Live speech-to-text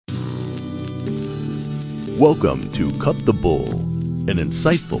Welcome to Cut the Bull, an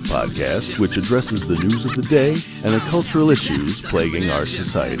insightful podcast which addresses the news of the day and the cultural issues plaguing our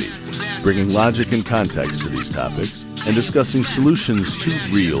society, bringing logic and context to these topics and discussing solutions too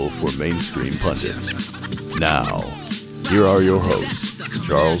real for mainstream pundits. Now, here are your hosts,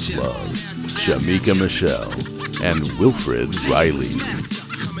 Charles Love, Shamika Michelle, and Wilfred Riley.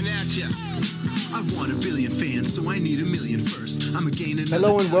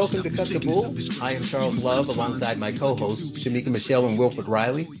 Hello and welcome to Cut the Bull. I am Charles Love alongside my co-hosts Shamika Michelle and Wilfred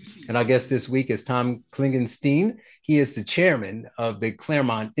Riley. And our guest this week is Tom Klingenstein. He is the chairman of the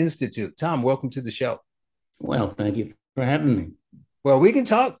Claremont Institute. Tom, welcome to the show. Well, thank you for having me. Well, we can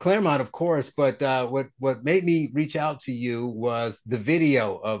talk Claremont, of course, but what made me reach out to you was the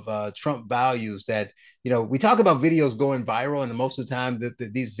video of Trump values that, we talk about videos going viral, and most of the time that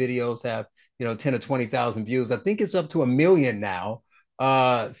these videos have, 10 or 20,000 views. I think it's up to 1 million now.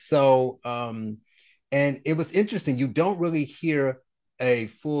 And it was interesting. You don't really hear a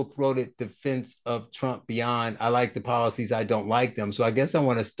full-throated defense of Trump beyond, I like the policies, I don't like them. So I guess I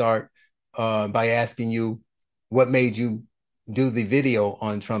want to start by asking you, what made you do the video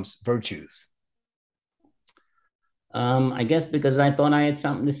on Trump's virtues? I guess because I thought I had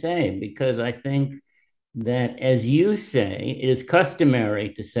something to say, because I think that, as you say, it is customary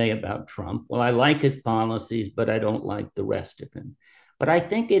to say about Trump, well, I like his policies, but I don't like the rest of him. But I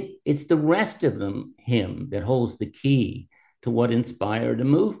think it's the rest of him that holds the key to what inspired a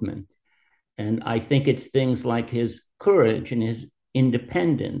movement. And I think it's things like his courage and his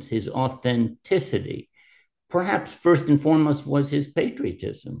independence, his authenticity. Perhaps first and foremost was his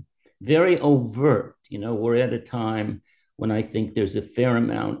patriotism, very overt. We're at a time when I think there's a fair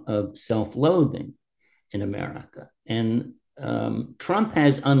amount of self-loathing in America. And Trump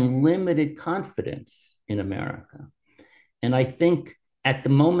has unlimited confidence in America. And I think at the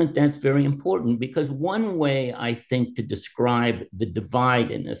moment that's very important, because one way I think to describe the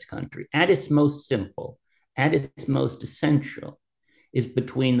divide in this country, at its most simple, at its most essential, is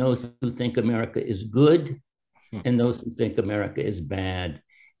between those who think America is good and those who think America is bad.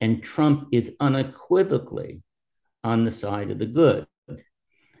 And Trump is unequivocally on the side of the good.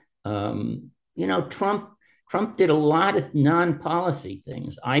 Trump did a lot of non-policy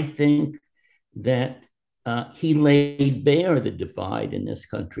things. I think that he laid bare the divide in this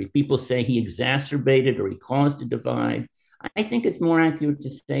country. People say he exacerbated or he caused a divide. I think it's more accurate to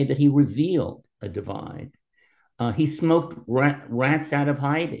say that he revealed a divide. He smoked rats out of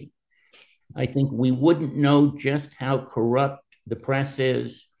hiding. I think we wouldn't know just how corrupt the press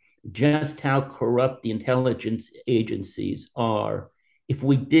is, just how corrupt the intelligence agencies are, if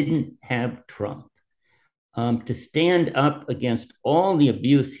we didn't have Trump. To stand up against all the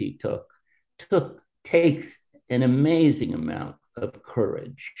abuse he takes an amazing amount of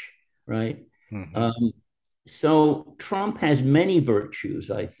courage, right? Mm-hmm. So Trump has many virtues,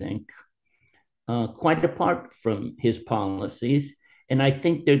 I think, quite apart from his policies. And I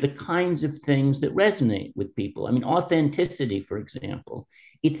think they're the kinds of things that resonate with people. I mean, authenticity, for example.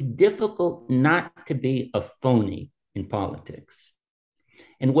 It's difficult not to be a phony in politics.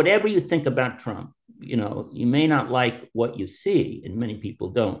 And whatever you think about Trump, you may not like what you see, and many people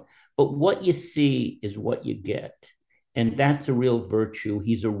don't, but what you see is what you get. And that's a real virtue.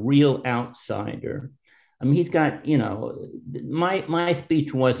 He's a real outsider. I mean, he's got, my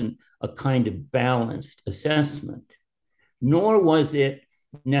speech wasn't a kind of balanced assessment, nor was it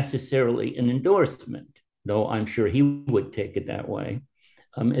necessarily an endorsement, though I'm sure he would take it that way.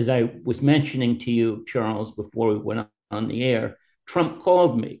 As I was mentioning to you, Charles, before we went on the air, Trump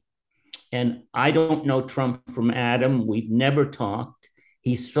called me. And I don't know Trump from Adam. We've never talked.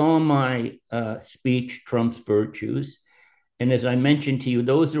 He saw my speech, Trump's virtues. And as I mentioned to you,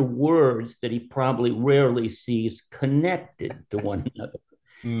 those are words that he probably rarely sees connected to one another.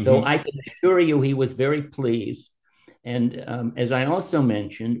 Mm-hmm. So I can assure you he was very pleased. And as I also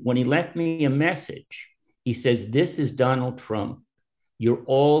mentioned, when he left me a message, he says, "This is Donald Trump, your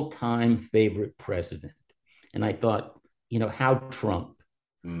all-time favorite president." And I thought, how Trump,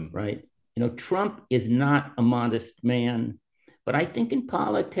 right? Trump is not a modest man, but I think in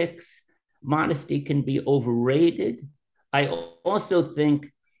politics, modesty can be overrated. I also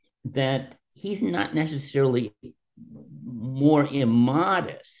think that he's not necessarily more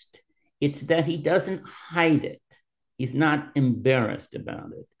immodest. It's that he doesn't hide it. He's not embarrassed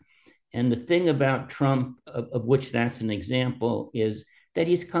about it. And the thing about Trump, of which that's an example, is that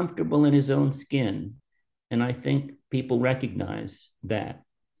he's comfortable in his own skin. And I think people recognize that,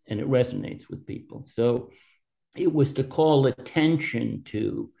 and it resonates with people. So it was to call attention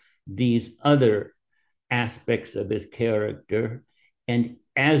to these other aspects of his character. And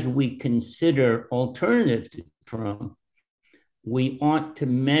as we consider alternatives to Trump, we ought to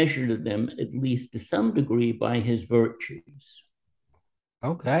measure them, at least to some degree, by his virtues.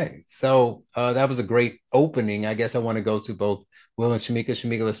 Okay, so that was a great opening. I guess I want to go to both Will and Shamika.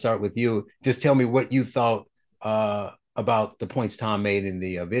 Shamika, let's start with you. Just tell me what you thought about the points Tom made in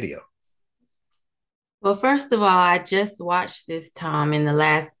the video. Well, first of all, I just watched this, Tom, in the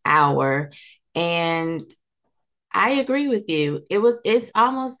last hour, and I agree with you. It's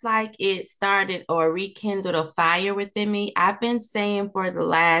almost like it started or rekindled a fire within me. I've been saying for the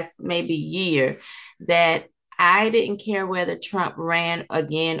last maybe year that I didn't care whether Trump ran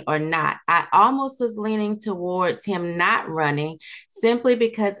again or not. I almost was leaning towards him not running simply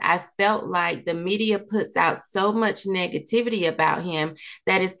because I felt like the media puts out so much negativity about him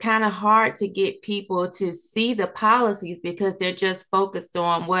that it's kind of hard to get people to see the policies because they're just focused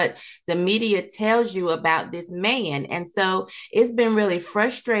on what the media tells you about this man. And so it's been really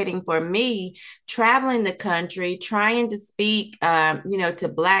frustrating for me traveling the country, trying to speak,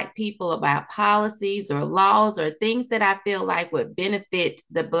 to Black people about policies or laws or things that I feel like would benefit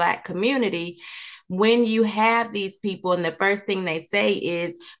the Black community. When you have these people and the first thing they say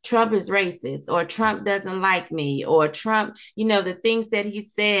is Trump is racist or Trump doesn't like me or Trump, the things that he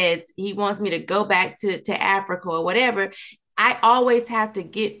says, he wants me to go back to Africa or whatever. I always have to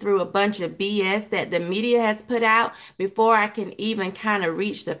get through a bunch of BS that the media has put out before I can even kind of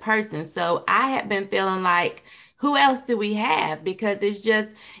reach the person. So I have been feeling like, who else do we have? Because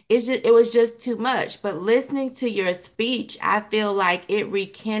it was just too much. But listening to your speech, I feel like it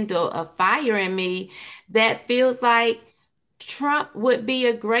rekindled a fire in me that feels like Trump would be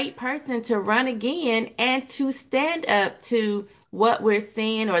a great person to run again and to stand up to what we're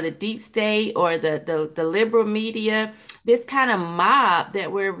seeing or the deep state or the liberal media, this kind of mob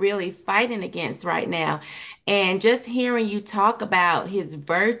that we're really fighting against right now. And just hearing you talk about his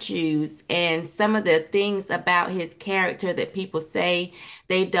virtues and some of the things about his character that people say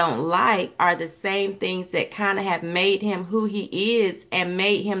they don't like are the same things that kind of have made him who he is and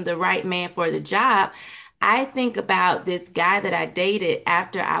made him the right man for the job. I think about this guy that I dated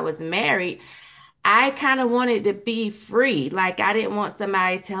after I was married. I kind of wanted to be free. Like I didn't want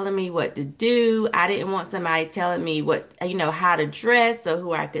somebody telling me what to do. I didn't want somebody telling me how to dress or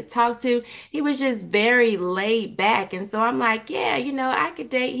who I could talk to. He was just very laid back. And so I'm like, yeah, I could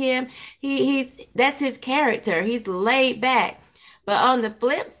date him. That's his character. He's laid back. But on the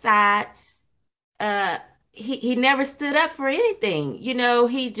flip side, uh he never stood up for anything.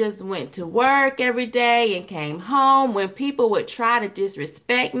 He just went to work every day and came home. When people would try to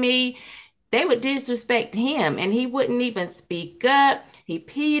disrespect me, they would disrespect him and he wouldn't even speak up. He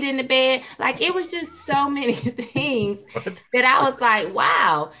peed in the bed. Like it was just so many things that I was like,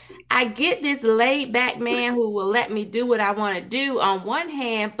 wow, I get this laid back man who will let me do what I want to do on one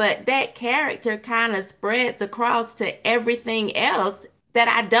hand, but that character kind of spreads across to everything else that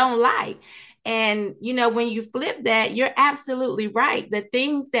I don't like. And, when you flip that, you're absolutely right. The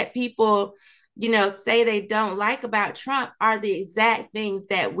things that people say they don't like about Trump are the exact things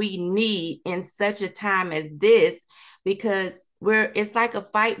that we need in such a time as this, because it's like a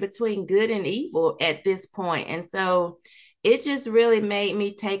fight between good and evil at this point. And so it just really made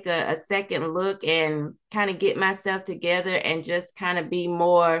me take a second look and kind of get myself together and just kind of be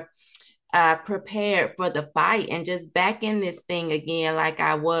more prepared for the fight and just back in this thing again like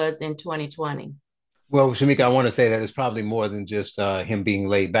I was in 2020. Well, Shamika, I want to say that it's probably more than just him being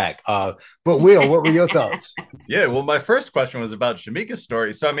laid back. But Will, what were your thoughts? Yeah, well, my first question was about Shamika's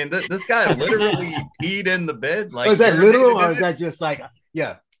story. So, I mean, this guy literally peed in the bed, Oh, like is that literal urinated or in is it. that just like,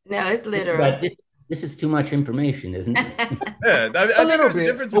 yeah, No, it's literal. But this is too much information, isn't it? Yeah, a I think little there's a bit,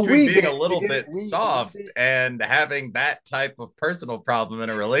 difference a between wee being a bit, little yeah, bit a wee soft bit. and having that type of personal problem in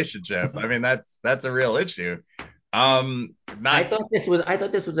a relationship. I mean, that's a real issue. I Not thought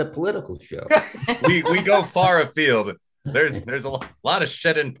this was a political show. we go far afield. There's a lot of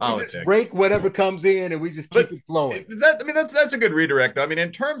shit in We just politics. rake whatever comes in and we just keep But it flowing. that's a good redirect. I mean,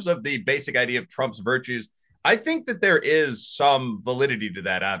 in terms of the basic idea of Trump's virtues, I think that there is some validity to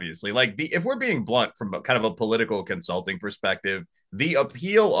that. Obviously, like if we're being blunt from kind of a political consulting perspective, the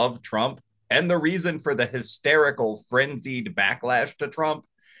appeal of Trump and the reason for the hysterical, frenzied backlash to Trump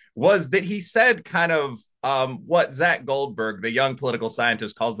was that he said kind of what Zach Goldberg, the young political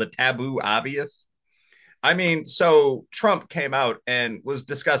scientist, calls the taboo obvious. I mean, so Trump came out and was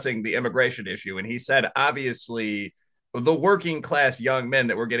discussing the immigration issue, and he said, obviously, the working class young men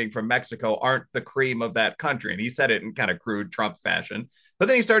that we're getting from Mexico aren't the cream of that country. And he said it in kind of crude Trump fashion. But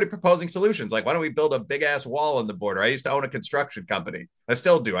then he started proposing solutions like, why don't we build a big ass wall on the border? I used to own a construction company. I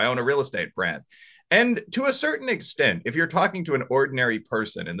still do. I own a real estate brand. And to a certain extent, if you're talking to an ordinary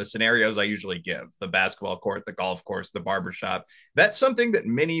person in the scenarios I usually give, the basketball court, the golf course, the barbershop, that's something that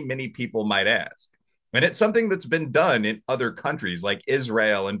many, many people might ask. And it's something that's been done in other countries like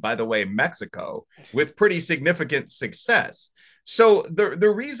Israel and, by the way, Mexico with pretty significant success. So the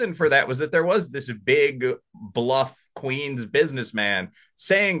reason for that was that there was this big bluff Queens businessman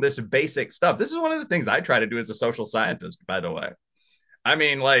saying this basic stuff. This is one of the things I try to do as a social scientist, by the way. I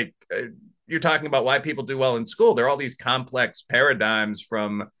mean, like, you're talking about why people do well in school. There are all these complex paradigms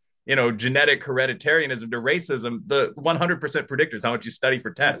from, genetic hereditarianism to racism. The 100% predictor is how much you study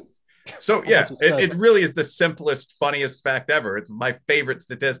for tests. So, yeah, it really is the simplest, funniest fact ever. It's my favorite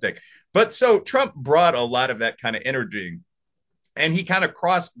statistic. But so Trump brought a lot of that kind of energy, and he kind of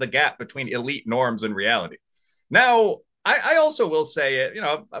crossed the gap between elite norms and reality. Now, I also will say,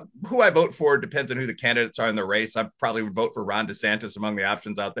 who I vote for depends on who the candidates are in the race. I probably would vote for Ron DeSantis among the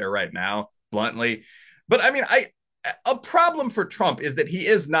options out there right now, bluntly. But I mean, a problem for Trump is that he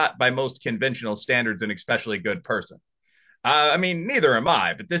is not, by most conventional standards, an especially good person. I mean, neither am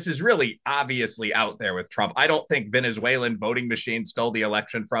I, but this is really obviously out there with Trump. I don't think Venezuelan voting machines stole the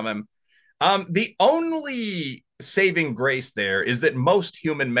election from him. The only saving grace there is that most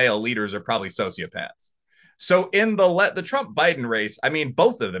human male leaders are probably sociopaths. So in the Trump Biden race, I mean,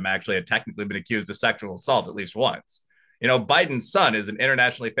 both of them actually had technically been accused of sexual assault at least once. Biden's son is an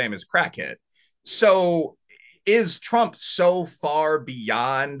internationally famous crackhead. So is Trump so far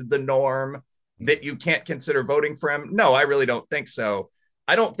beyond the norm that you can't consider voting for him? No, I really don't think so.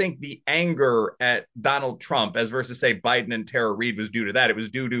 I don't think the anger at Donald Trump as versus, say, Biden and Tara Reade was due to that. It was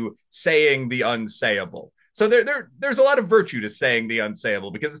due to saying the unsayable. So there's a lot of virtue to saying the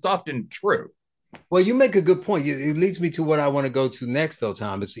unsayable because it's often true. Well, you make a good point. It leads me to what I want to go to next, though,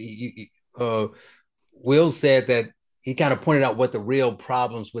 Thomas. Will said that he kind of pointed out what the real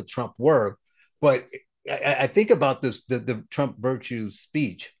problems with Trump were, but I think about the Trump virtues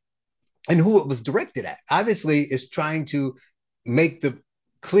speech and who it was directed at. Obviously, it's trying to make the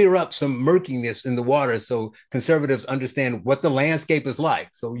clear up some murkiness in the water so conservatives understand what the landscape is like.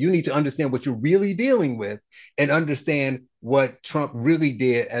 So you need to understand what you're really dealing with and understand what Trump really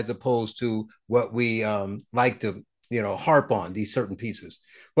did as opposed to what we like to harp on these certain pieces.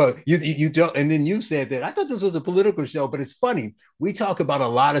 But you don't, and then you said that I thought this was a political show, but it's funny. We talk about a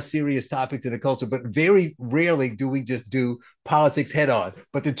lot of serious topics in the culture, but very rarely do we just do politics head on.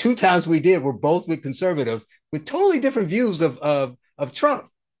 But the two times we did were both with conservatives with totally different views of Trump.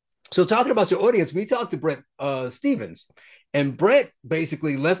 So talking about your audience, we talked to Brett Stevens, and Brett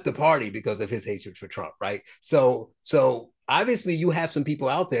basically left the party because of his hatred for Trump, right? So obviously you have some people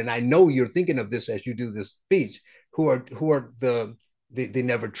out there, and I know you're thinking of this as you do this speech, who are the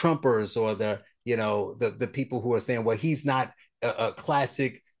never Trumpers or the people who are saying, well, he's not a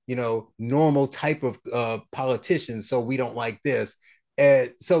classic normal type of politician, so we don't like this.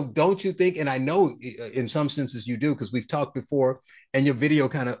 So don't you think, and I know in some senses you do, because we've talked before and your video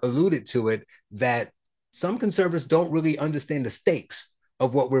kind of alluded to it, that some conservatives don't really understand the stakes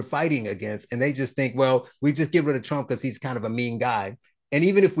of what we're fighting against. And they just think, well, we just get rid of Trump because he's kind of a mean guy. And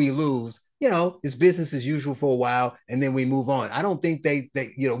even if we lose, it's business as usual for a while, and then we move on. I don't think they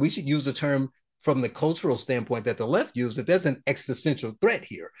we should use a term from the cultural standpoint that the left used, that there's an existential threat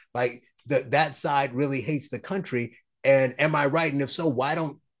here. Like that side really hates the country. And am I right? And if so, why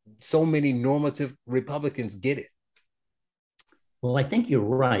don't so many normative Republicans get it? Well, I think you're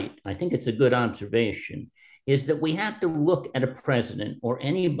right. I think it's a good observation, is that we have to look at a president or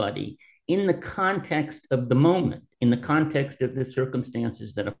anybody in the context of the moment, in the context of the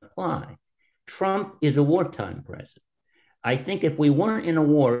circumstances that apply. Trump is a wartime president. I think if we weren't in a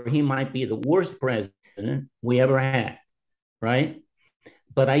war, he might be the worst president we ever had, right?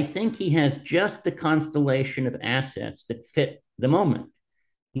 But I think he has just the constellation of assets that fit the moment.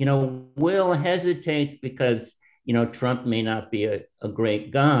 Will hesitates because, Trump may not be a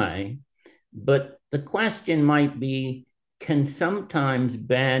great guy, but the question might be, can sometimes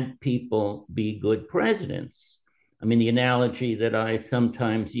bad people be good presidents? I mean, the analogy that I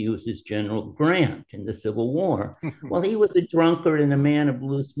sometimes use is General Grant in the Civil War. Well, he was a drunkard and a man of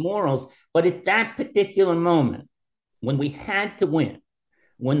loose morals, but at that particular moment, when we had to win,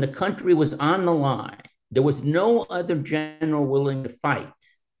 when the country was on the line, there was no other general willing to fight.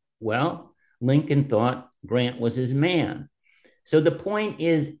 Well, Lincoln thought Grant was his man. So the point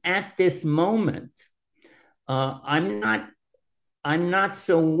is, at this moment, I'm not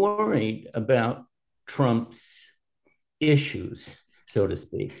so worried about Trump's issues, so to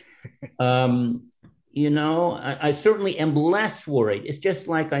speak. I certainly am less worried. It's just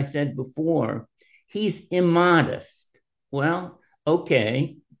like I said before, he's immodest. Well,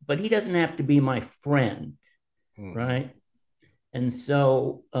 okay, but he doesn't have to be my friend, right? And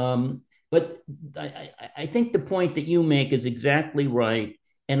so, but I think the point that you make is exactly right.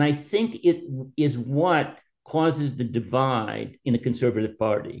 And I think it is what causes the divide in the Conservative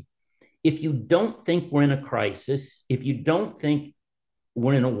Party. If you don't think we're in a crisis, if you don't think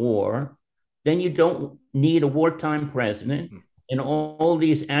we're in a war, then you don't need a wartime president and all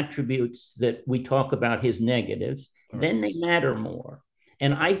these attributes that we talk about, his negatives, then they matter more.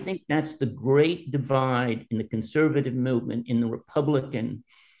 And I think that's the great divide in the conservative movement, in the Republican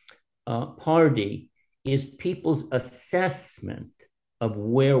Party, is people's assessment of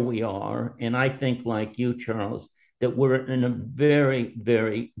where we are. And I think, like you, Charles, that we're in a very,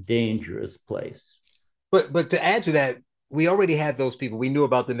 very dangerous place. But to add to that, we already had those people. We knew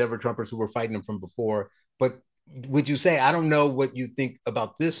about the Never Trumpers who were fighting them from before. But would you say, I don't know what you think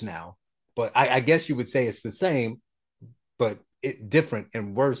about this now, but I guess you would say it's the same, but different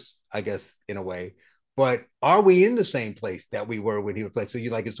and worse, I guess, in a way. But are we in the same place that we were when he replaced? So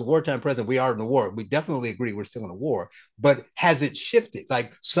you like, it's a wartime president. We are in a war. We definitely agree we're still in a war. But has it shifted?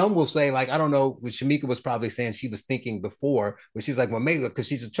 Like some will say, like, I don't know, what Shamika was probably saying she was thinking before, where she was like, well, maybe because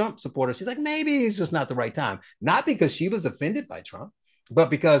she's a Trump supporter, she's like, maybe it's just not the right time. Not because she was offended by Trump, but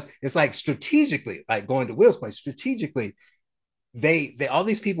because it's like strategically, like going to Will's point, strategically, they all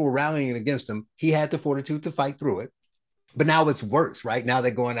these people were rallying against him. He had the fortitude to fight through it, but now it's worse, right? Now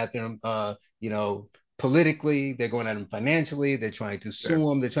they're going after him, politically, they're going at him financially, they're trying to sue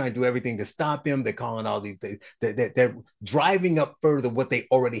him, they're trying to do everything to stop him. They're calling all these things, they're driving up further what they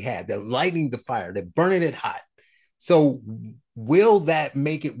already had. They're lighting the fire, they're burning it hot. So will that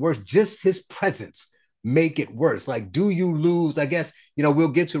make it worse? Just his presence make it worse? Like, do you lose? I guess, we'll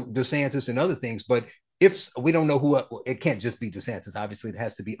get to DeSantis and other things, but if we don't know who, it can't just be DeSantis. Obviously, it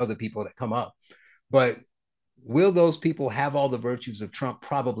has to be other people that come up. But will those people have all the virtues of Trump?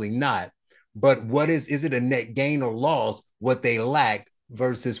 Probably not. But what is it a net gain or loss what they lack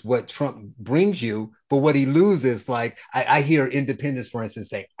versus what Trump brings you? But what he loses, like I hear independents, for instance,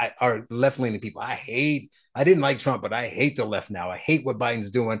 say, or left-leaning people, I didn't like Trump, but I hate the left now. I hate what Biden's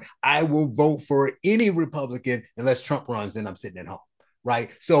doing. I will vote for any Republican unless Trump runs, then I'm sitting at home.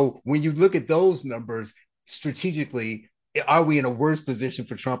 Right. So when you look at those numbers strategically, are we in a worse position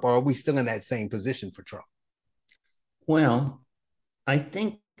for Trump, or are we still in that same position for Trump? Well, I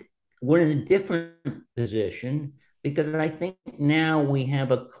think we're in a different position because I think now we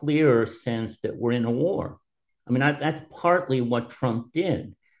have a clearer sense that we're in a war. I mean, that's partly what Trump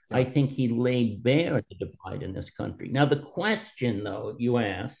did. Yeah. I think he laid bare the divide in this country. Now, the question, though, you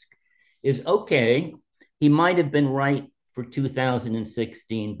ask is, okay, he might have been right for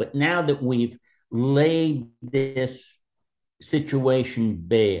 2016, but now that we've laid this situation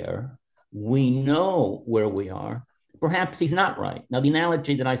bare, we know where we are. Perhaps he's not right. Now, the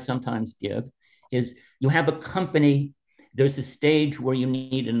analogy that I sometimes give is you have a company, there's a stage where you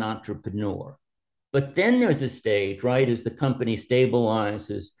need an entrepreneur. But then there's a stage, right, as the company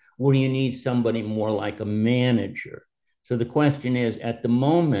stabilizes, where you need somebody more like a manager. So the question is, at the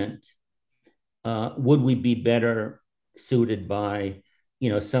moment, would we be better suited by,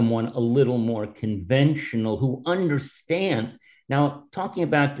 someone a little more conventional who understands? Now, talking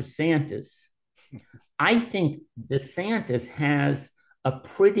about DeSantis, I think DeSantis has a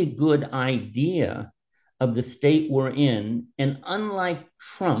pretty good idea of the state we're in. And unlike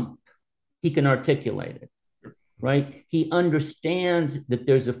Trump, he can articulate it, right? He understands that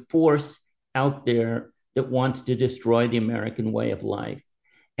there's a force out there that wants to destroy the American way of life.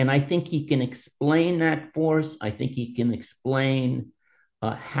 And I think he can explain that force. I think he can explain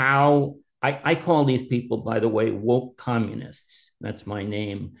how, I call these people, by the way, woke communists. That's my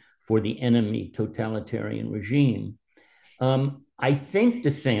name for the enemy totalitarian regime. I think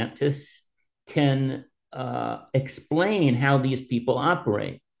DeSantis can explain how these people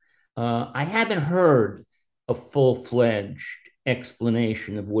operate. I haven't heard a full-fledged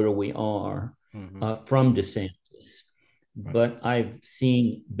explanation of where we are from DeSantis, right. But I've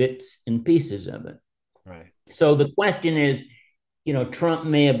seen bits and pieces of it. Right. So the question is, Trump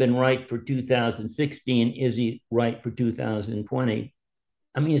may have been right for 2016. Is he right for 2020?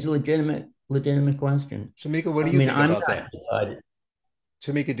 I mean, it's a legitimate question. Shamika, what do you think about that? Decided.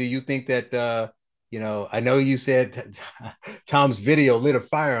 Shamika, do you think that, I know you said Tom's video lit a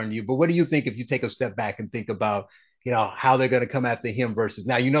fire on you, but what do you think if you take a step back and think about, how they're going to come after him versus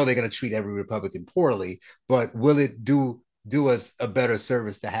now, they're going to treat every Republican poorly, but will it do us a better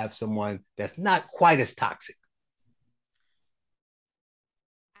service to have someone that's not quite as toxic?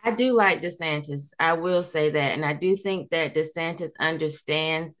 I do like DeSantis. I will say that, and I do think that DeSantis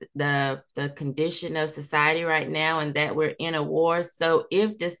understands the condition of society right now, and that we're in a war. So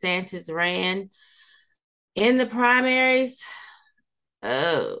if DeSantis ran in the primaries,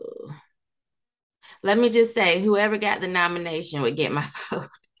 oh, let me just say, whoever got the nomination would get my vote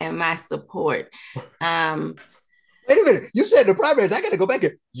and my support. Um, Wait a minute. You said the primaries. I got to go back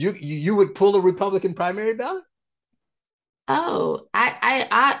here. You would pull a Republican primary ballot? oh,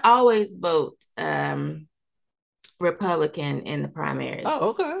 I always vote Republican in the primaries. Oh,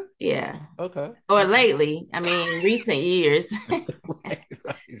 okay. Yeah. Okay. Or Okay. lately, I mean, recent years. Right.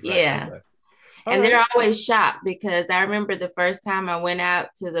 Yeah. Okay. All And right. they're always shocked because I remember the first time I went out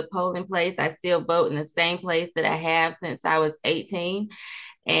to the polling place, I still vote in the same place that I have since I was 18.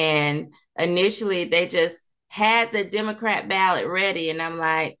 And initially, they just had the Democrat ballot ready. And I'm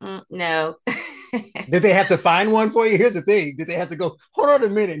like, no. Did they have to find one for you? Here's the thing. Did they have to go, hold on a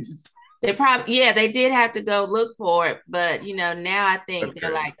minute? They probably, yeah, they did have to go look for it. But, now I think That's they're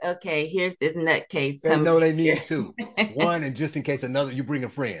great. like, okay, here's this nutcase They coming know they here. need two. One, and just in case another, you bring a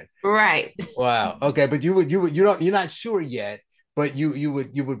friend. Right. Wow. Okay, but you're not sure yet, but you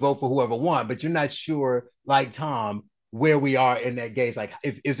would vote for whoever won, but you're not sure, like Tom, where we are in that case. Like,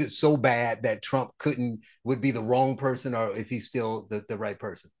 if is it so bad that Trump couldn't would be the wrong person, or if he's still the right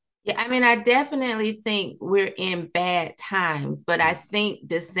person? Yeah, I mean, I definitely think we're in bad times, but I Mm. think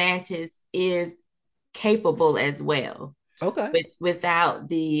DeSantis is capable as well Okay. without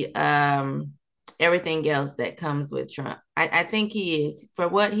the everything else that comes with Trump. I think he is for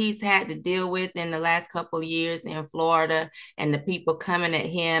what he's had to deal with in the last couple of years in Florida and the people coming at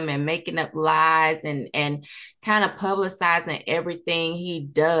him and making up lies and kind of publicizing everything he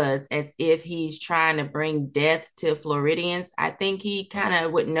does as if he's trying to bring death to Floridians. I think he kind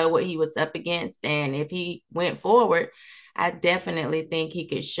of would know what he was up against. And if he went forward, I definitely think he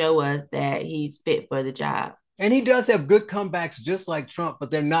could show us that he's fit for the job. And he does have good comebacks, just like Trump,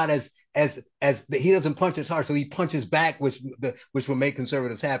 but they're not as he doesn't punch as hard, so he punches back, which will make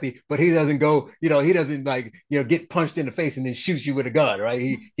conservatives happy. But he doesn't go, he doesn't like get punched in the face and then shoots you with a gun,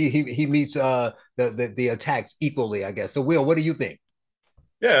 right? He meets the attacks equally, I guess. So, Will, what do you think?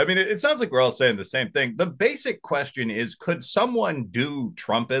 Yeah, I mean, it sounds like we're all saying the same thing. The basic question is, could someone do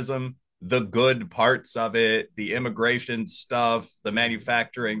Trumpism, the good parts of it, the immigration stuff, the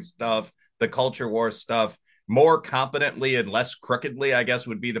manufacturing stuff, the culture war stuff, more competently and less crookedly, I guess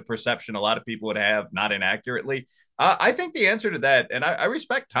would be the perception a lot of people would have, not inaccurately. I think the answer to that, and I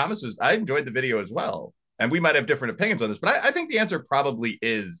respect Thomas's, I enjoyed the video as well. And we might have different opinions on this, but I think the answer probably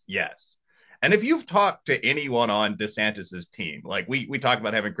is yes. And if you've talked to anyone on DeSantis's team, like we talked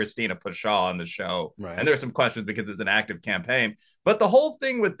about having Christina Pashaw on the show, and Right. there's some questions because it's an active campaign. But the whole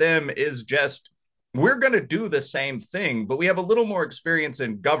thing with them is just we're going to do the same thing, but we have a little more experience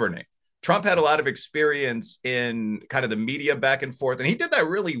in governing. Trump had a lot of experience in kind of the media back and forth, and he did that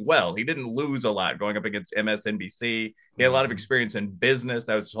really well. He didn't lose a lot going up against MSNBC. He had a lot of Mm-hmm. experience in business.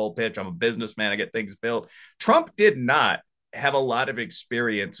 That was his whole pitch. I'm a businessman. I get things built. Trump did not have a lot of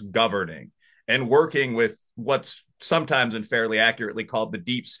experience governing and working with what's sometimes and fairly accurately called the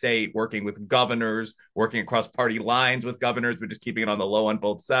deep state, working with governors, working across party lines with governors, but just keeping it on the low on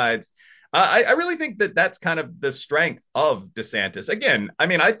both sides. I really think that that's kind of the strength of DeSantis. Again, I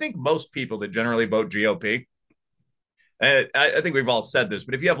mean, I think most people that generally vote GOP, I think we've all said this,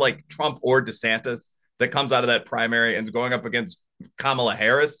 but if you have like Trump or DeSantis that comes out of that primary and is going up against Kamala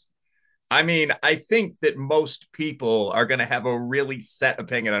Harris, I mean, I think that most people are going to have a really set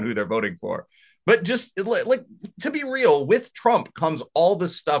opinion on who they're voting for. But just like to be real, with Trump comes all the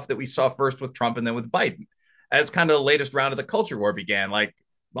stuff that we saw first with Trump and then with Biden, as kind of the latest round of the culture war began, like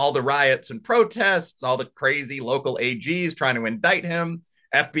all the riots and protests, all the crazy local AGs trying to indict him,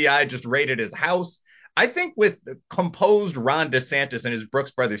 FBI just raided his house. I think with composed Ron DeSantis in his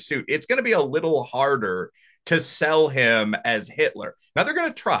Brooks Brothers suit, it's going to be a little harder to sell him as Hitler. Now they're going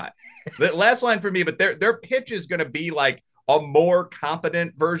to try. The last line for me, but their pitch is going to be like a more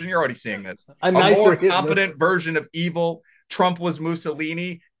competent version. You're already seeing this. A A nicer more Hitler. competent version of evil. Trump was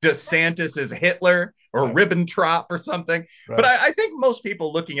Mussolini. DeSantis is Hitler or Right. Ribbentrop or something. But Right. I think most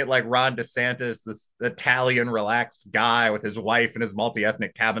people looking at like Ron DeSantis, this Italian relaxed guy with his wife and his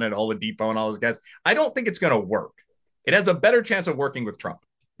multi-ethnic cabinet, Oladipo and all those guys, I don't think it's going to work. It has a better chance of working with Trump.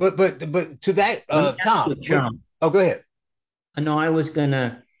 But to that, Let me ask you, Tom. John. Oh, go ahead. No,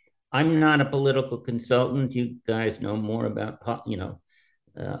 I'm not a political consultant. You guys know more about,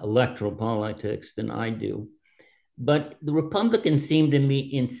 electoral politics than I do. But the Republicans seem to me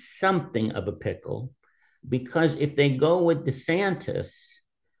in something of a pickle because if they go with DeSantis,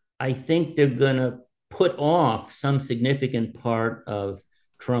 I think they're going to put off some significant part of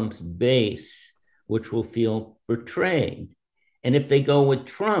Trump's base, which will feel betrayed. And if they go with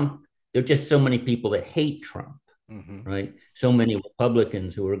Trump, there are just so many people that hate Trump, right? So many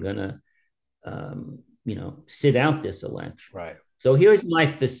Republicans who are going to, sit out this election. Right. So here's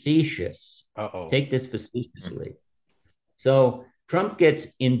my facetious. Uh-oh. Take this facetiously. So Trump gets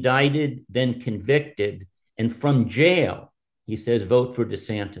indicted, then convicted, and from jail, he says, vote for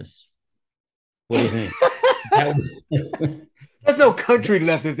DeSantis. What do you think? There's no country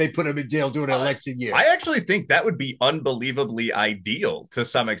left if they put him in jail during an election year. I actually think that would be unbelievably ideal to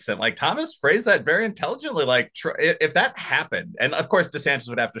some extent. Like Thomas phrased that very intelligently. Like if that happened, and of course DeSantis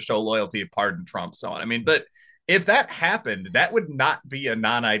would have to show loyalty, pardon Trump, so on. I mean, but if that happened, that would not be a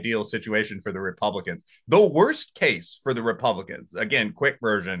non-ideal situation for the Republicans. The worst case for the Republicans, again, quick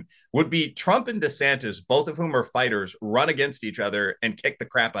version, would be Trump and DeSantis, both of whom are fighters, run against each other and kick the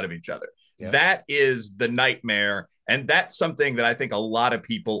crap out of each other. Yep. That is the nightmare. And that's something that I think a lot of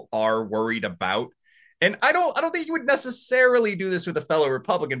people are worried about. And I don't think you would necessarily do this with a fellow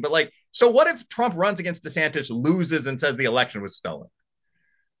Republican, but like, so what if Trump runs against DeSantis, loses, and says the election was stolen?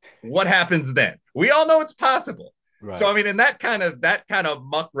 What happens then? We all know it's possible. Right. So I mean, in that kind of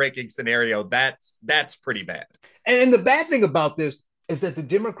muckraking scenario, that's pretty bad. And the bad thing about this is that the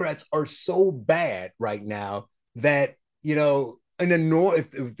Democrats are so bad right now that, in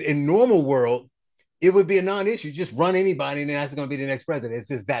normal world, it would be a non-issue. Just run anybody and that's going to be the next president. It's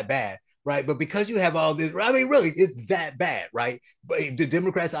just that bad, right? But because you have all this, I mean, really, it's that bad, right? But the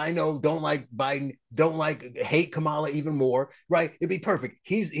Democrats I know don't like Biden, hate Kamala even more, right? It'd be perfect.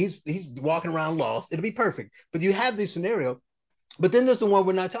 He's walking around lost. It'd be perfect. But you have this scenario. But then there's the one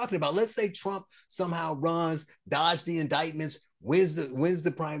we're not talking about. Let's say Trump somehow runs, dodges the indictments, wins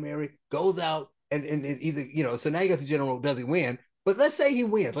the primary, goes out and either, so now you got the general, does he win? But let's say he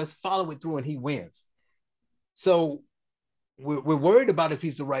wins. Let's follow it through and he wins. So we're worried about if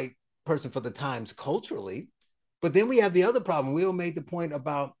he's the right person for the times culturally. But then we have the other problem. Will made the point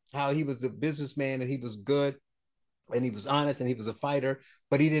about how he was a businessman and he was good and he was honest and he was a fighter,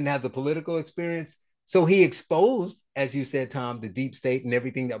 but he didn't have the political experience. So he exposed, as you said, Tom, the deep state and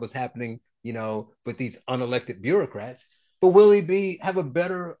everything that was happening, with these unelected bureaucrats. But will he be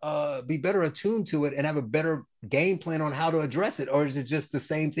better attuned to it and have a better game plan on how to address it? Or is it just the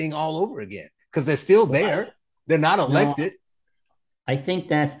same thing all over again? Because they're still there. They're not elected. No, I think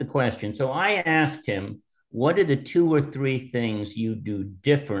that's the question. So I asked him, what are the 2 or 3 things you do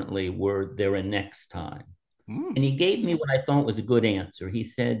differently were there a next time? And he gave me what I thought was a good answer. He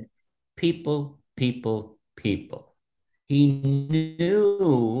said, people, people, people. He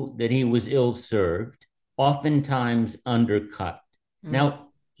knew that he was ill-served, oftentimes undercut. Now,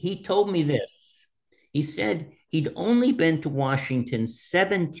 he told me this. He said he'd only been to Washington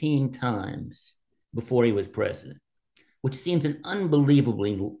 17 times before he was president, which seems an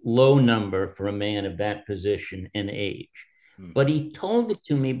unbelievably low number for a man of that position and age. But he told it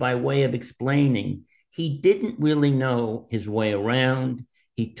to me by way of explaining he didn't really know his way around.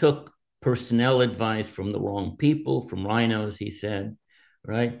 He took personnel advice from the wrong people, from rhinos, he said,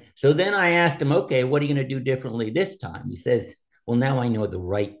 right? So then I asked him, okay, what are you going to do differently this time? He says, well, now I know the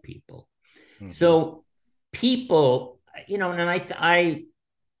right people. So people, and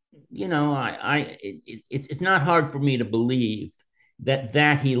it's not hard for me to believe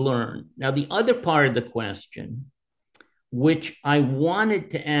that he learned. Now, the other part of the question, which I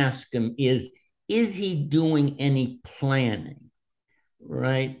wanted to ask him, is he doing any planning,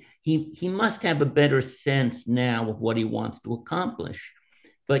 right? He must have a better sense now of what he wants to accomplish.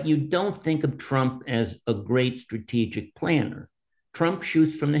 But you don't think of Trump as a great strategic planner. Trump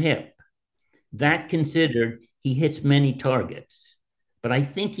shoots from the hip. That considered, he hits many targets. But I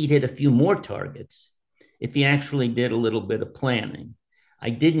think he'd hit a few more targets if he actually did a little bit of planning.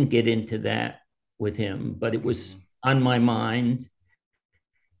 I didn't get into that with him, but it was on my mind.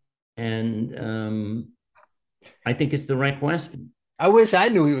 And I think it's the right question. I wish I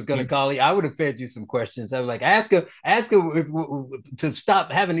knew he was going to call you. I would have fed you some questions. I was like, ask him to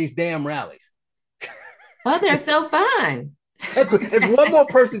stop having these damn rallies. Oh, they're so fun. If one more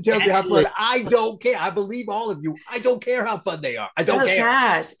person tells you how fun, I don't care. I believe all of you. I don't care how fun they are. I don't care. Oh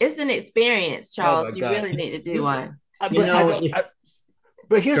gosh, it's an experience, Charles. You really need to do one. But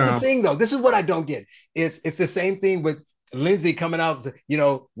here's the thing, though. This is what I don't get. It's the same thing with Lindsey coming out.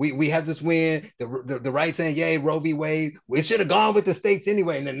 We have this win. The right saying, yay, Roe v. Wade. We should have gone with the states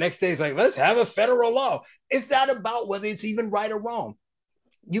anyway. And the next day it's like, let's have a federal law. It's not about whether it's even right or wrong.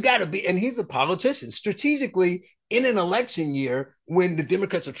 You got to be, and he's a politician, strategically in an election year when the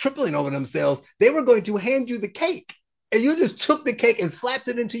Democrats are tripling over themselves, they were going to hand you the cake. And you just took the cake and slapped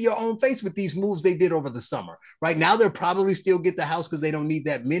it into your own face with these moves they did over the summer. Right now, they'll probably still get the House because they don't need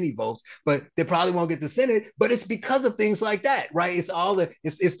that many votes, but they probably won't get the Senate. But it's because of things like that, right? It's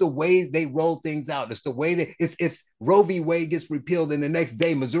the way they roll things out. It's the way that it's Roe v. Wade gets repealed, and the next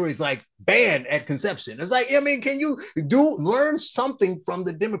day Missouri's like banned at conception. It's like, I mean, can you learn something from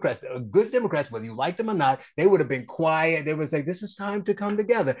the Democrats? Good Democrats, whether you like them or not, they would have been quiet. They would say, this is time to come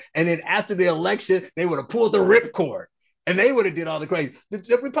together. And then after the election, they would have pulled the ripcord. And they would have did all the crazy.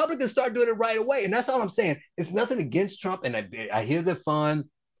 The Republicans start doing it right away, and that's all I'm saying. It's nothing against Trump, and I hear the fun.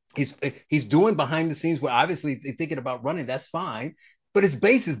 He's doing behind the scenes where obviously they're thinking about running. That's fine, but his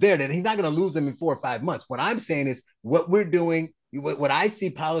base is there. That he's not going to lose them in 4 or 5 months. What I'm saying is what we're doing. What I see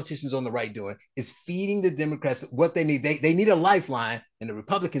politicians on the right doing is feeding the Democrats what they need. They need a lifeline, and the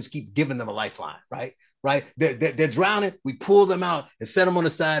Republicans keep giving them a lifeline. Right, right. They're drowning. We pull them out and set them on the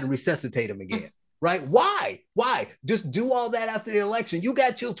side and resuscitate them again. Right? Why? Just do all that after the election. You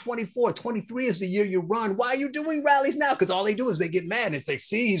got till 24, 23 is the year you run. Why are you doing rallies now? Because all they do is they get mad and say,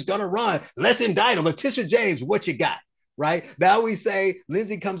 see, he's going to run. Let's indict him. Letitia James, what you got? Right? Now we say,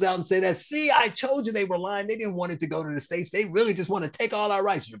 Lindsey comes out and say that, see, I told you they were lying. They didn't want it to go to the states. They really just want to take all our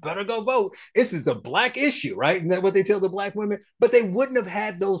rights. You better go vote. This is the black issue, right? Isn't that what they tell the black women? But they wouldn't have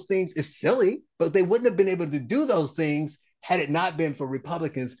had those things. It's silly, but they wouldn't have been able to do those things had it not been for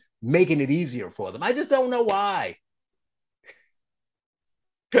Republicans making it easier for them. I just don't know why.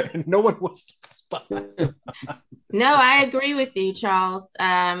 No one wants to respond. No, I agree with you, Charles.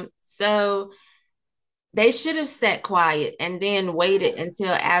 So they should have sat quiet and then waited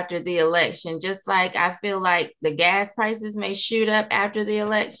until after the election. Just like I feel like the gas prices may shoot up after the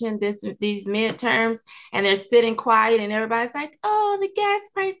election, these midterms, and they're sitting quiet, and everybody's like, "Oh, the gas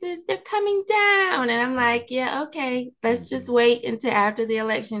prices, they're coming down," and I'm like, "Yeah, okay, let's just wait until after the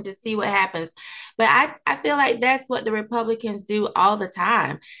election to see what happens." But I feel like that's what the Republicans do all the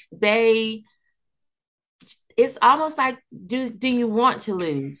time. They It's almost like, do you want to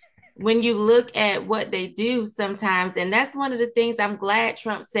lose when you look at what they do sometimes? And that's one of the things I'm glad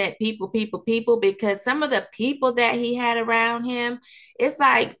Trump said, people, because some of the people that he had around him, it's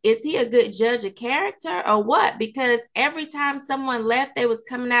like, is he a good judge of character or what? Because every time someone left, they was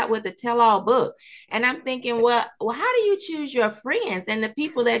coming out with a tell-all book. And I'm thinking, well, how do you choose your friends and the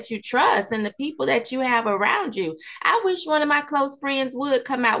people that you trust and the people that you have around you? I wish one of my close friends would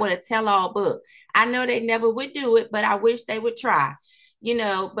come out with a tell-all book. I know they never would do it, but I wish they would try.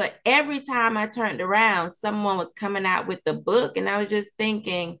 But every time I turned around, someone was coming out with the book, and I was just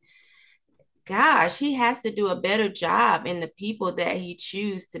thinking, gosh, he has to do a better job in the people that he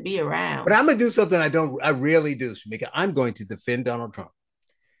chooses to be around. But I'm gonna do something I rarely do, Shamika. I'm going to defend Donald Trump.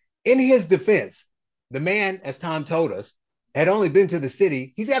 In his defense, the man, as Tom told us, had only been to the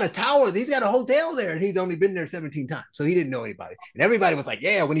city. He's got a tower, he's got a hotel there, and he's only been there 17 times. So he didn't know anybody. And everybody was like,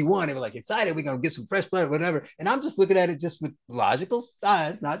 yeah, when he won, they were like excited, we're gonna get some fresh blood, whatever. And I'm just looking at it just with logical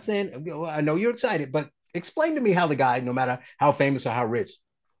size, not saying, well, I know you're excited, but explain to me how the guy, no matter how famous or how rich,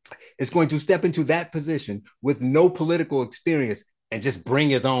 is going to step into that position with no political experience and just bring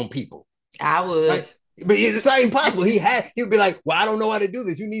his own people. I would. Right? But it's not impossible. He would be like, well, I don't know how to do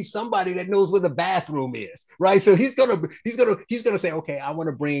this. You need somebody that knows where the bathroom is, right? So he's gonna say, okay, I want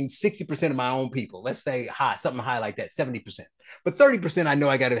to bring 60% of my own people. Let's say something high like that, 70%. But 30%, I know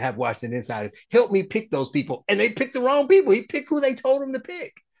I got to have Washington insiders help me pick those people, and they picked the wrong people. He picked who they told him to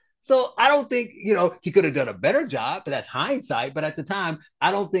pick. So I don't think, he could have done a better job, but that's hindsight. But at the time,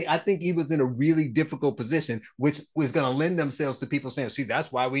 I think he was in a really difficult position, which was going to lend themselves to people saying, see,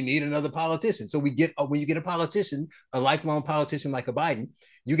 that's why we need another politician. So when you get a politician, a lifelong politician like a Biden,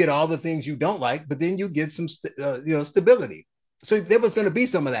 you get all the things you don't like, but then you get some, stability. So there was going to be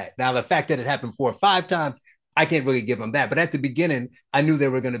some of that. Now, the fact that it happened 4 or 5 times, I can't really give him that. But at the beginning, I knew there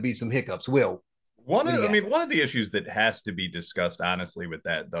were going to be some hiccups. Will, one of the issues that has to be discussed honestly with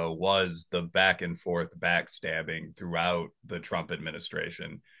that though was the back and forth backstabbing throughout the Trump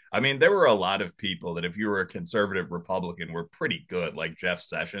administration. I mean, there were a lot of people that if you were a conservative Republican were pretty good, like Jeff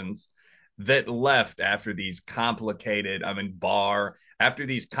Sessions, that left after these complicated, after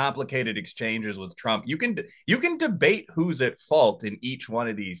these complicated exchanges with Trump. You can debate who's at fault in each one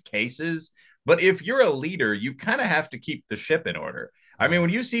of these cases, but if you're a leader, you kind of have to keep the ship in order. I mean, when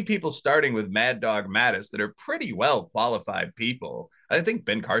you see people starting with Mad Dog Mattis that are pretty well qualified people, I think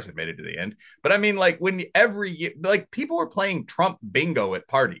Ben Carson made it to the end. But I mean, like when every year, like people were playing Trump bingo at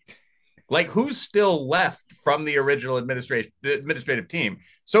parties. Like who's still left from the original administrative team?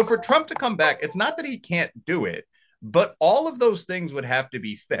 So for Trump to come back, it's not that he can't do it, but all of those things would have to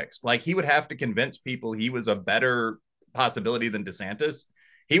be fixed. Like he would have to convince people he was a better possibility than DeSantis.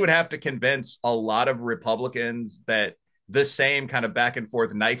 He would have to convince a lot of Republicans that the same kind of back and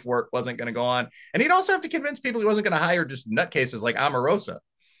forth knife work wasn't going to go on. And he'd also have to convince people he wasn't going to hire just nutcases like Omarosa.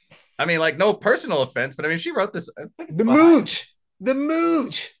 I mean, like, no personal offense, but I mean, she wrote this. I think it's The behind. mooch, the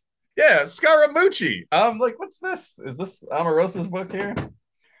mooch. Yeah, Scaramucci. Like, what's this? Is this Omarosa's book here?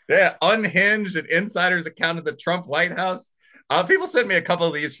 Yeah, Unhinged, an insider's account of the Trump White House. People sent me a couple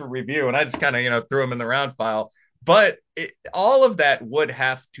of these for review, and I just kind of, threw them in the round file. But all of that would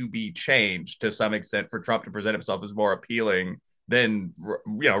have to be changed to some extent for Trump to present himself as more appealing than,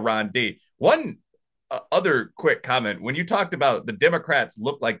 Ron D. One other quick comment: when you talked about the Democrats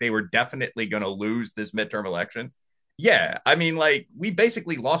looked like they were definitely going to lose this midterm election. Yeah, I mean, like, we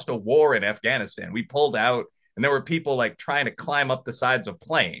basically lost a war in Afghanistan. We pulled out, and there were people like trying to climb up the sides of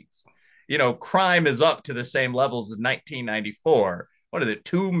planes. Crime is up to the same levels as 1994. What is it?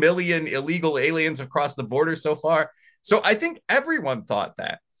 2 million illegal aliens across the border so far. So I think everyone thought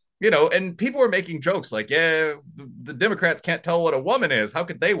that. And people were making jokes like, yeah, the Democrats can't tell what a woman is. How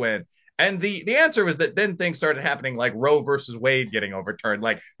could they win? And the answer was that then things started happening, like Roe versus Wade getting overturned,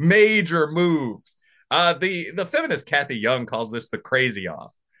 like major moves. The feminist Kathy Young calls this the crazy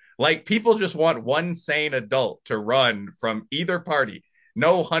off. Like, people just want one sane adult to run from either party.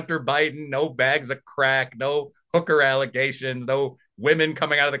 No Hunter Biden, no bags of crack, no hooker allegations, no women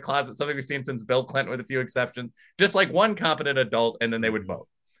coming out of the closet, something we've seen since Bill Clinton with a few exceptions. Just like one competent adult, and then they would vote.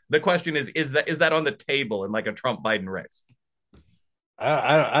 The question is that on the table in like a Trump Biden race?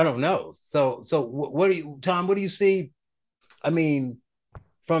 I don't know. So what do you, Tom? What do you see? I mean,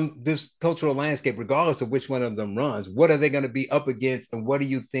 from this cultural landscape, regardless of which one of them runs, what are they going to be up against, and what do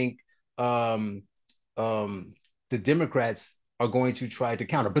you think um, the Democrats are going to try to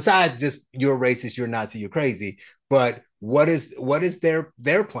counter? Besides just you're racist, you're Nazi, you're crazy, but what is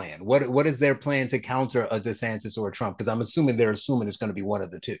their plan? What is their plan to counter a DeSantis or a Trump? Because I'm assuming they're assuming it's going to be one of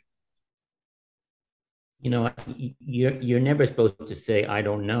the two. You're never supposed to say I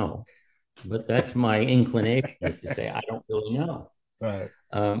don't know, but that's my inclination is to say I don't really know. Right.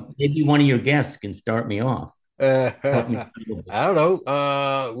 Maybe one of your guests can start me off, help me. I don't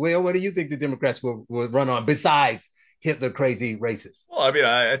know. Will, what do you think the Democrats will run on besides Hitler crazy racist? Well, I mean,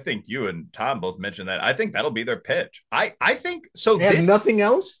 I think you and Tom both mentioned that. I think that'll be their pitch. I think so. They have nothing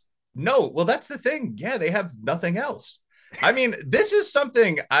else? No, well, that's the thing. Yeah, they have nothing else. I mean, this is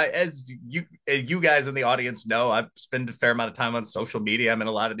something as you guys in the audience know, I've spent a fair amount of time on social media. I'm in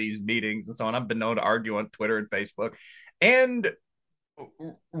a lot of these meetings and so on. I've been known to argue on Twitter and Facebook. And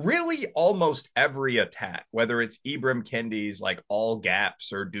really almost every attack, whether it's Ibram Kendi's like all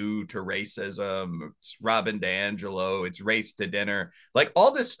gaps are due to racism, it's Robin DiAngelo, it's race to dinner, like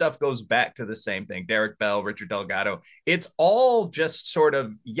all this stuff goes back to the same thing. Derek Bell, Richard Delgado, it's all just sort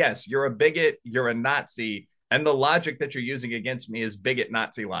of, yes, you're a bigot, you're a Nazi, and the logic that you're using against me is bigot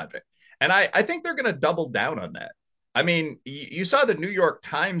Nazi logic. And I think they're going to double down on that. I mean, you saw the New York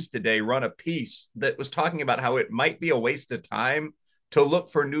Times today run a piece that was talking about how it might be a waste of time to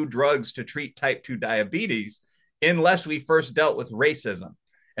look for new drugs to treat type 2 diabetes unless we first dealt with racism.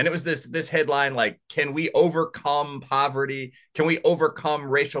 And it was this headline like, can we overcome poverty? Can we overcome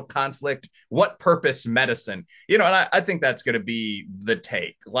racial conflict? What purpose medicine? And I think that's going to be the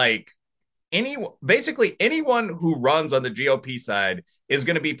take. Like, basically anyone who runs on the GOP side is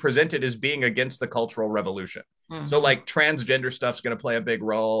going to be presented as being against the cultural revolution. Mm-hmm. So like transgender stuff's going to play a big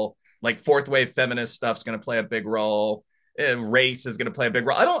role. Like fourth wave feminist stuff's going to play a big role. Race is going to play a big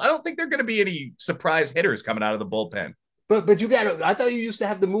role. I don't think there are going to be any surprise hitters coming out of the bullpen. But you got to, I thought you used to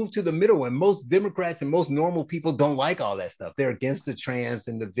have to move to the middle, and most Democrats and most normal people don't like all that stuff. They're against the trans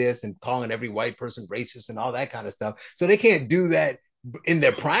and the this and calling every white person racist and all that kind of stuff. So they can't do that in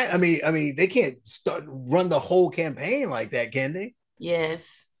their prime. I mean, they can't run the whole campaign like that, can they?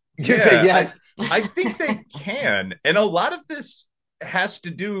 Yes. You say yes. I think they can. And a lot of this has to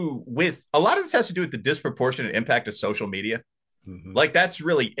do with the disproportionate impact of social media. Mm-hmm. Like, that's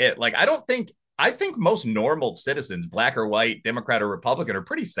really it. Like, I think most normal citizens, black or white, Democrat or Republican, are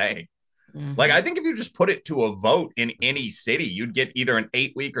pretty sane. Mm-hmm. Like, I think if you just put it to a vote in any city, you'd get either an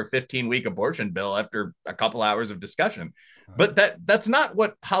 8-week or 15-week abortion bill after a couple hours of discussion. But that's not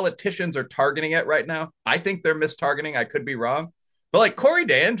what politicians are targeting at right now. I think they're mistargeting. I could be wrong. But like Corey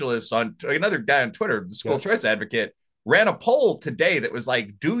DeAngelis, on another guy on Twitter, the school choice advocate, ran a poll today that was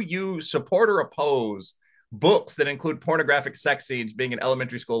like, do you support or oppose books that include pornographic sex scenes being in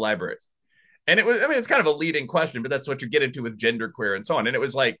elementary school libraries? And it was, I mean, it's kind of a leading question, but that's what you get into with genderqueer and so on. And it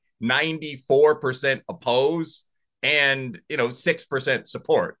was like 94% oppose and 6%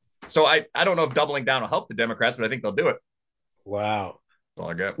 support. So I don't know if doubling down will help the Democrats, but I think they'll do it. Wow. That's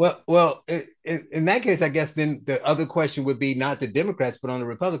all I got. Well, in that case, I guess then the other question would be not the Democrats, but on the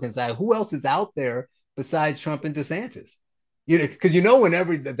Republican side, who else is out there besides Trump and DeSantis? You know, because you know,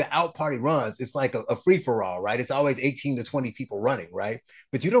 whenever the out party runs, it's like a free for all, right? It's always 18 to 20 people running, right?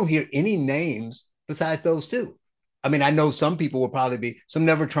 But you don't hear any names besides those two. I mean, I know some people will probably be some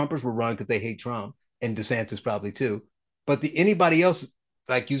never Trumpers will run because they hate Trump, and DeSantis probably too. But anybody else,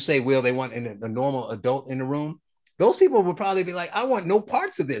 like you say, Will, they want a normal adult in the room. Those people would probably be like, I want no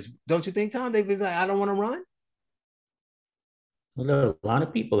parts of this. Don't you think, Tom? They'd be like, I don't want to run. Well, there are a lot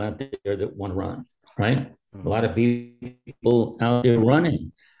of people out there that want to run, right? A lot of people out there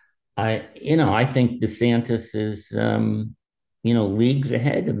running. I think DeSantis is, leagues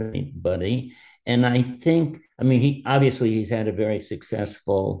ahead of anybody. And I mean, he's had a very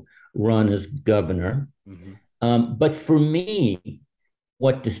successful run as governor. But for me,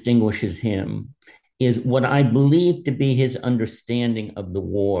 what distinguishes him is what I believe to be his understanding of the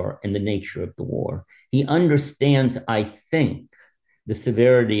war and the nature of the war. He understands, I think, the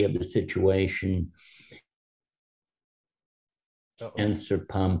severity of the situation. Answer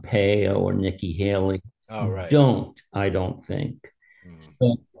Pompeo or Nikki Haley. Right. I don't think.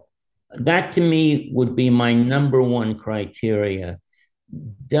 So that to me would be my number one criteria.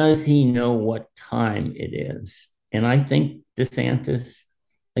 Does he know what time it is? And I think DeSantis,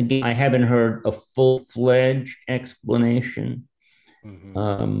 again, I haven't heard a full-fledged explanation.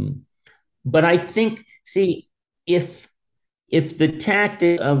 But I think, see, if the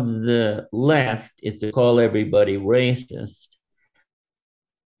tactic of the left is to call everybody racist,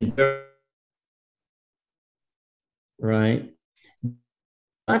 right?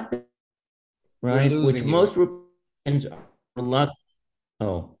 But, right, which most Republicans are reluctant.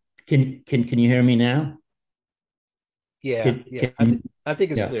 Oh, can you hear me now? Yeah, I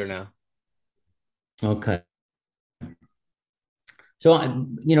think it's clear now. Okay. So,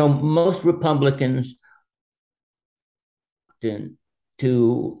 most Republicans to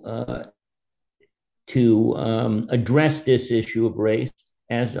address this issue of race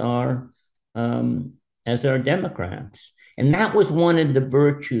as our Democrats, and that was one of the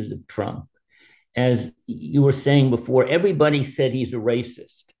virtues of Trump. As you were saying before, everybody said he's a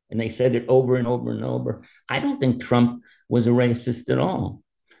racist, and they said it over and over and over. I don't think Trump was a racist at all.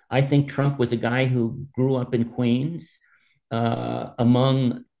 I think Trump was a guy who grew up in Queens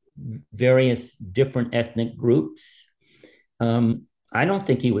among various different ethnic groups. I don't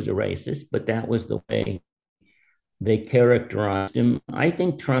think he was a racist, but that was the way they characterized him. I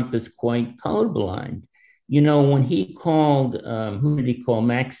think Trump is quite colorblind. When he called, who did he call?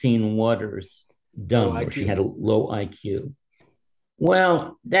 Maxine Waters dumb, or she had a low IQ.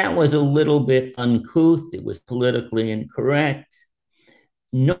 Well, that was a little bit uncouth. It was politically incorrect.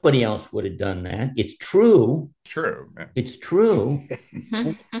 Nobody else would have done that. It's true. It's true.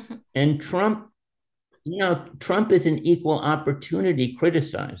 And Trump is an equal opportunity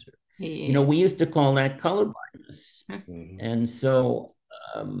criticizer. We used to call that colorblindness. And so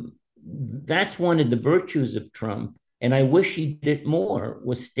that's one of the virtues of Trump. And I wish he did more,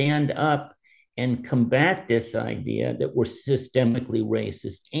 was stand up and combat this idea that we're systemically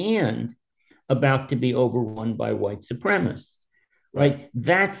racist and about to be overrun by white supremacists. Right?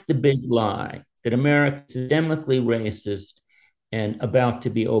 That's the big lie, that America is systemically racist and about to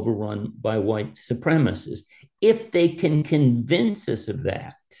be overrun by white supremacists. If they can convince us of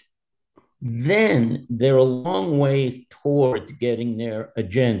that, then they're a long ways towards getting their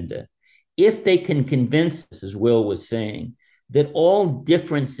agenda. If they can convince us, as Will was saying, that all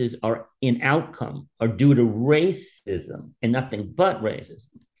differences in outcome are due to racism and nothing but racism,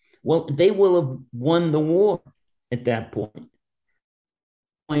 well, they will have won the war at that point.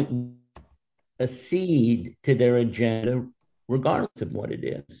 Accede to their agenda, regardless of what it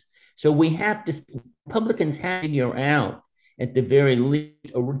is. So Republicans have to figure out, at the very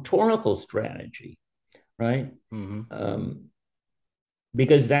least, a rhetorical strategy, right?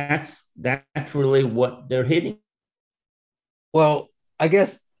 Because that's really what they're hitting. Well, I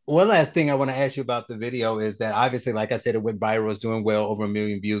guess one last thing I want to ask you about the video is that obviously, like I said, it went viral, it's doing well, over 1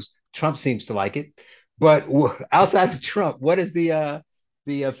 million views. Trump seems to like it, but outside of Trump, what is the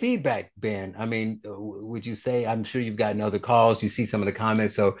feedback been? I mean, would you say, I'm sure you've gotten other calls, you see some of the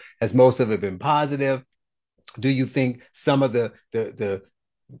comments, so has most of it been positive? Do you think some of the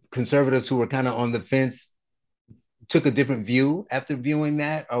conservatives who were kind of on the fence took a different view after viewing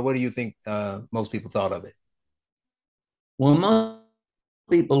that, or what do you think most people thought of it? Well, most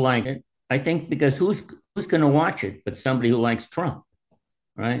people like it, I think, because who's going to watch it but somebody who likes Trump,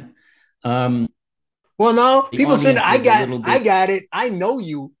 right? Well, no, people said I got it. I know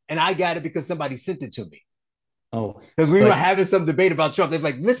you, and I got it because somebody sent it to me. Oh, because we were having some debate about Trump. They're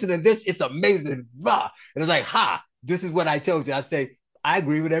like, listen to this, it's amazing. And it's like, this is what I told you. I say, I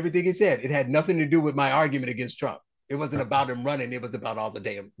agree with everything he said. It had nothing to do with my argument against Trump. It wasn't about him running. It was about all the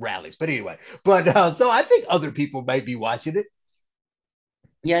damn rallies. But anyway, so I think other people might be watching it.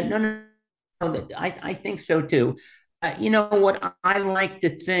 Yeah, no, I think so too. What I like to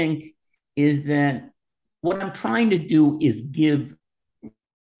think is that what I'm trying to do is give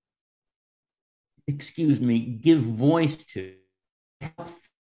voice to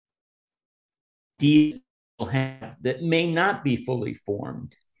deals have that may not be fully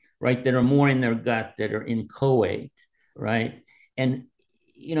formed, right? That are more in their gut, that are inchoate, right? And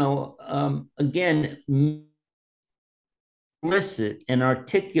again, explicit and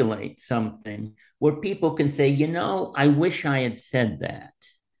articulate something where people can say, I wish I had said that,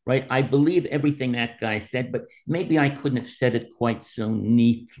 right? I believe everything that guy said, but maybe I couldn't have said it quite so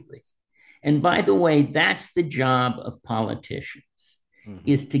neatly. And by the way, that's the job of politicians,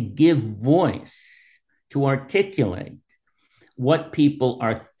 is to give voice, to articulate what people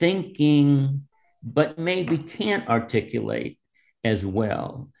are thinking, but maybe can't articulate as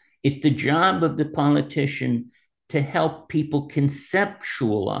well. It's the job of the politician to help people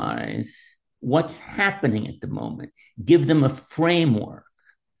conceptualize what's happening at the moment, give them a framework,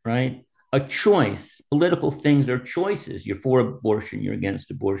 right? A choice. Political things are choices. You're for abortion, you're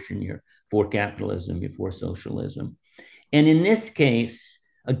against abortion, you're for capitalism, you're for socialism. And in this case,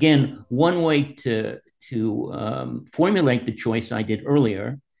 again, one way to formulate the choice I did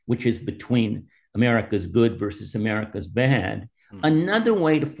earlier, which is between America's good versus America's bad. Another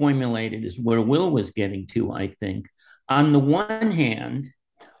way to formulate it is where Will was getting to, I think. On the one hand,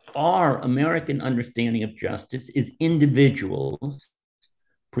 our American understanding of justice is individuals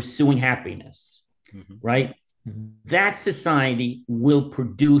pursuing happiness, right? That society will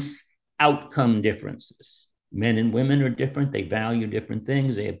produce outcome differences. Men and women are different. They value different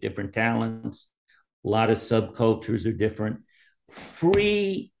things. They have different talents. A lot of subcultures are different.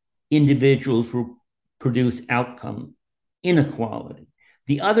 Free individuals will produce outcome inequality.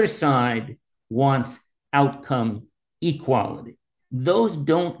 The other side wants outcome equality. Those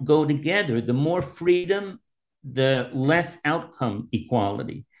don't go together. The more freedom, the less outcome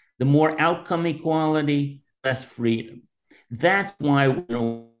equality. The more outcome equality, less freedom. That's why we're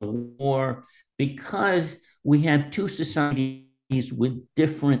in a war, because we have two societies with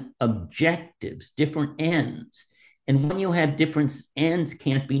different objectives, different ends. And when you have different ends,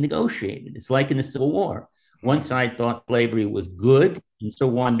 can't be negotiated. It's like in the Civil War. One side thought slavery was good and so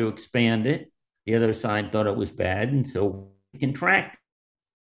wanted to expand it. The other side thought it was bad and so contracted.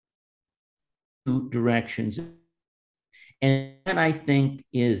 Two directions. And that, I think,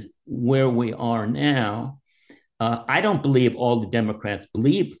 is where we are now. I don't believe all the Democrats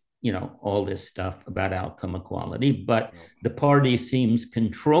believe, all this stuff about outcome equality, but the party seems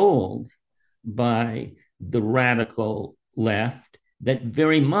controlled by the radical left that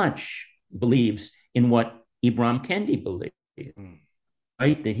very much believes in what Ibram Kendi believed,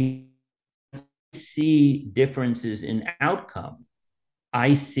 right? That he see differences in outcome.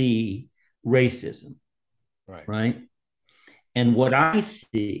 I see racism, right? And what I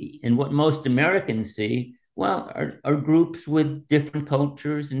see and what most Americans see, well, are groups with different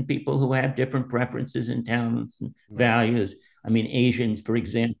cultures and people who have different preferences and talents and values. I mean, Asians, for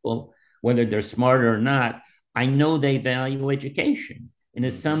example, whether they're smart or not, I know they value education. And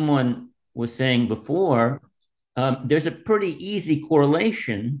as someone was saying before, there's a pretty easy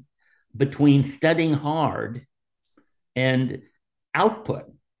correlation between studying hard and output,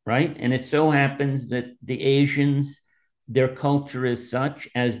 right? And it so happens that the Asians, their culture is such,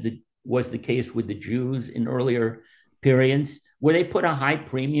 as was the case with the Jews in earlier periods, where they put a high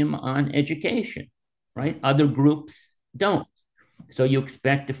premium on education, right? Other groups don't. So you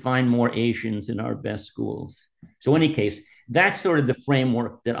expect to find more Asians in our best schools. So in any case, that's sort of the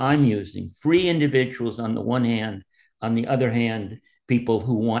framework that I'm using. Free individuals on the one hand, on the other hand, people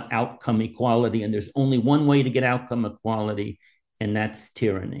who want outcome equality. And there's only one way to get outcome equality, and that's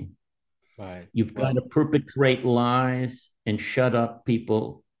tyranny. Right. You've got to perpetrate lies and shut up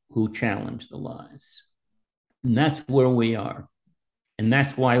people who challenge the lies. And that's where we are. And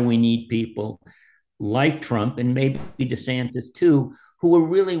that's why we need people like Trump and maybe DeSantis too, who are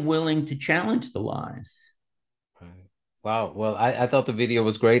really willing to challenge the lies. Right. Wow. Well, I thought the video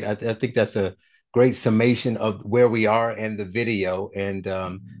was great. I think that's a great summation of where we are and the video. And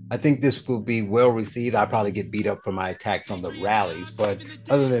I think this will be well received. I probably get beat up for my attacks on the rallies. But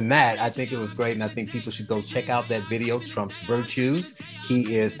other than that, I think it was great. And I think people should go check out that video, Trump's Virtues.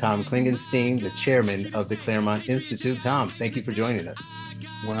 He is Tom Klingenstein, the chairman of the Claremont Institute. Tom, thank you for joining us.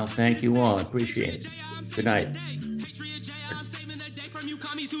 Well, thank you all. I appreciate it. Good night. I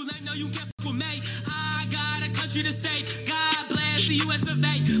got a country to say, God bless. the US of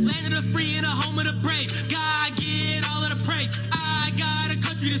A, land of the free and a home of the brave. God get all of the praise. I got a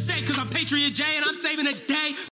country to save, cause I'm Patriot J and I'm saving a day.